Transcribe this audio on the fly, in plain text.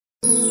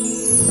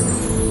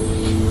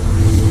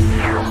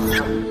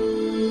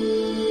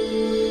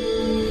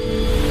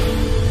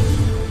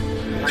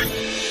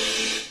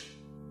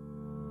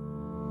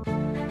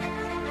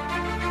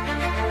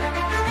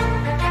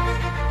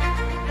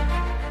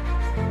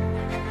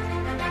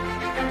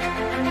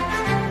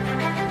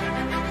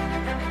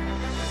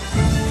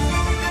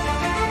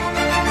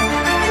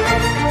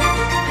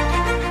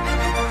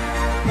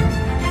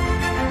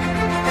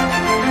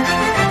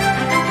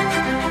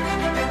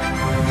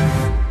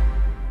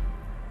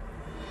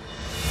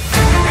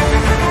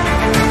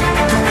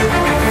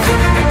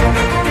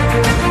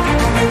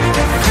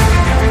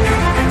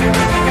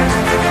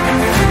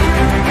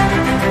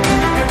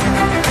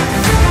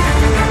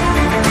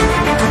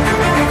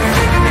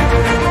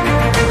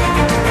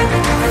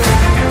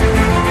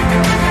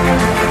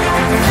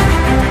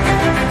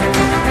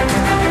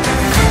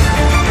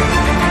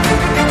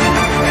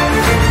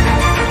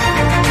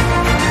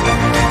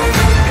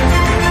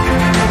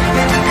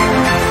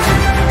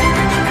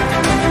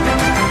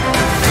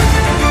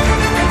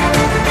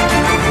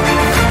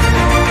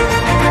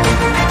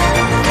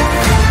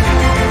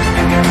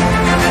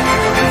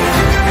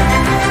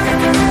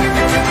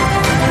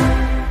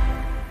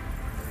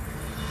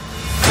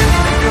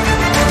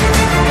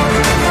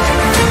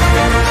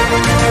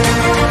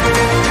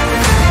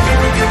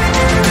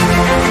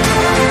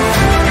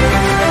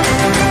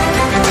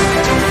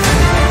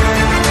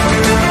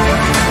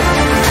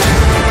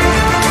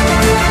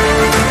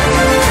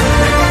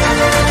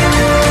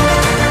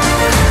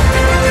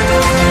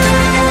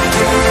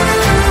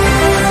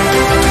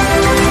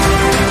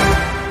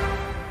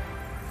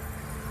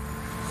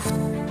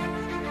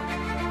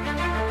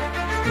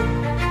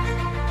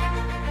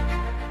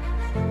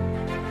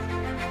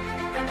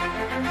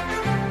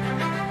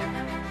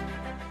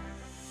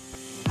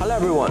Hello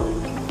everyone.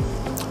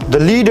 The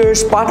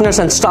leaders, partners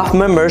and staff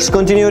members'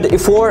 continued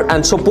effort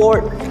and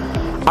support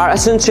are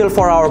essential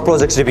for our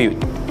project's debut.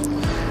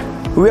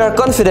 We are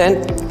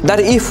confident that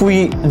if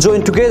we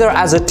join together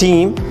as a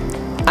team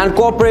and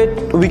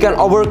cooperate, we can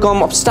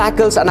overcome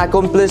obstacles and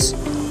accomplish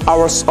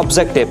our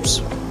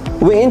objectives.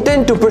 We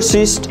intend to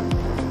persist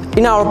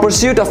in our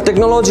pursuit of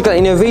technological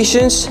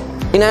innovations,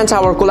 enhance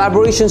our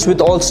collaborations with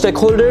all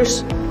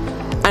stakeholders,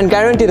 and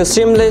guarantee the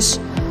seamless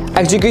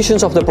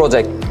executions of the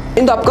project.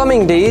 In the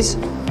upcoming days,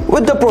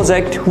 with the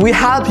project, we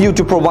help you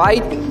to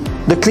provide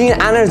the clean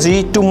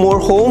energy to more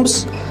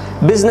homes,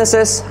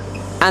 businesses,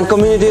 and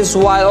communities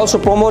while also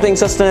promoting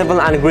sustainable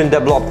and green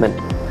development.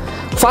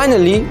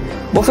 Finally,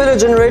 Buffalo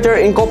Generator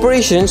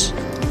Incorporations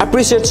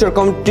appreciates your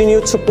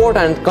continued support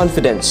and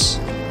confidence.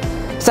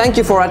 Thank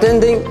you for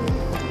attending.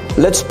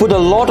 Let's put a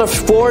lot of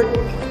effort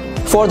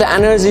for the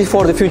energy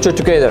for the future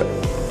together.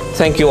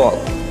 Thank you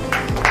all.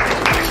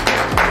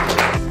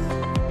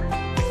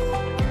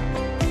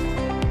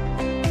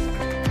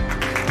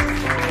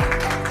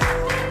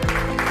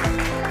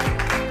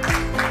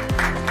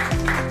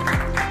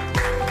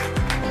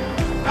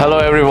 Hello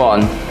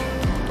everyone.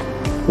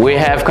 We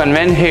have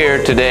convened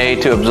here today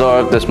to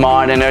observe the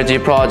Smart Energy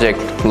project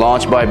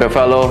launched by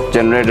Buffalo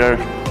Generator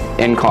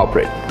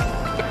Incorporated.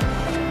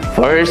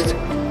 First,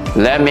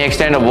 let me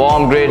extend a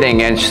warm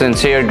greeting and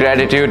sincere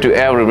gratitude to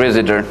every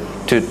visitor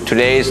to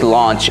today's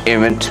launch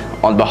event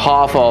on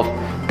behalf of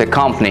the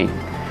company.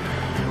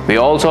 We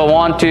also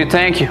want to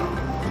thank you,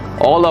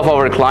 all of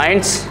our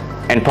clients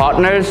and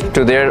partners,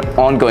 to their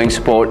ongoing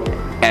support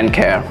and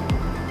care.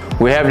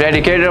 We have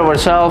dedicated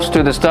ourselves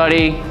to the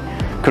study,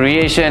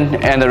 creation,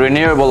 and the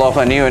renewable of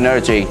a new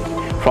energy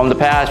from the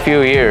past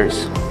few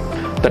years.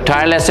 The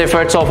tireless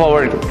efforts of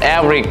our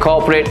every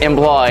corporate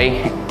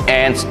employee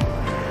and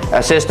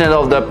assistance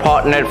of the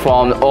partner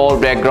from all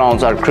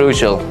backgrounds are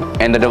crucial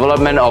in the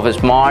development of a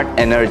smart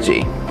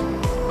energy.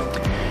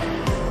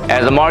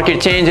 As the market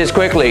changes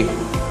quickly,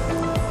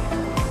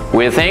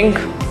 we think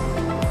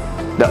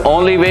the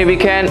only way we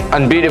can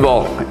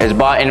unbeatable is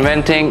by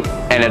inventing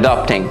and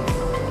adopting.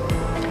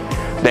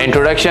 The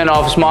introduction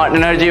of smart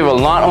energy will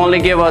not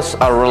only give us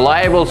a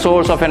reliable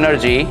source of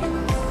energy,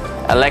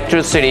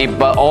 electricity,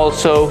 but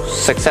also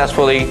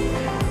successfully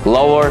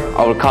lower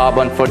our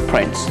carbon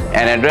footprints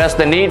and address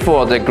the need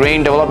for the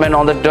green development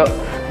on the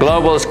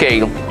global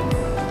scale.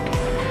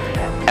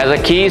 As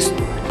a key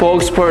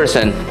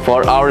spokesperson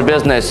for our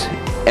business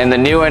in the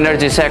new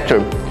energy sector,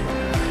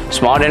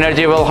 Smart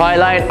Energy will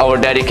highlight our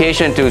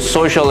dedication to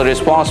social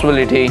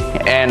responsibility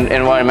and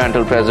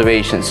environmental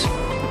preservation.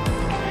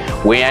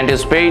 We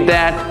anticipate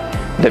that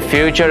the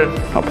future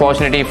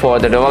opportunity for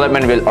the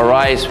development will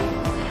arise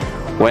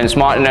when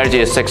smart energy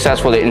is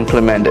successfully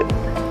implemented.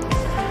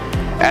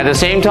 At the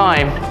same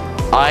time,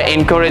 I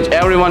encourage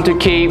everyone to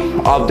keep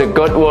up the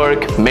good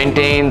work,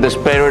 maintain the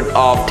spirit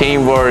of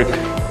teamwork,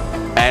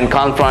 and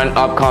confront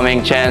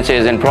upcoming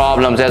chances and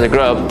problems as a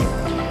group.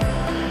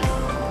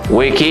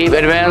 We keep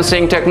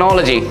advancing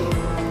technology,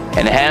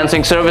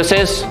 enhancing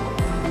services,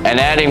 and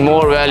adding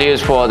more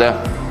values for the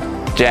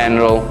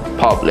general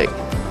public.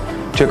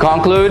 To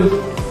conclude,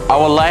 I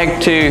would like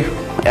to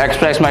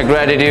express my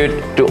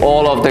gratitude to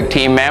all of the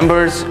team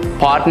members,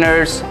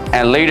 partners,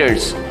 and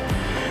leaders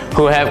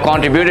who have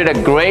contributed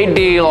a great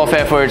deal of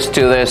efforts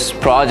to this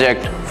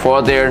project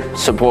for their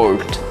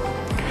support.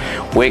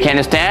 We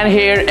can stand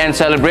here and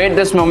celebrate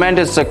this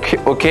momentous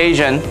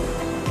occasion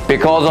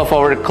because of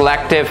our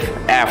collective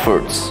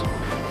efforts.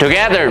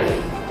 Together,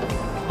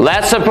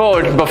 let's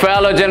support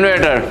Buffalo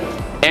Generator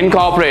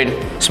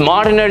Incorporated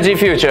Smart Energy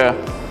Future.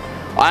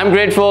 I'm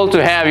grateful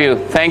to have you.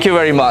 Thank you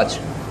very much.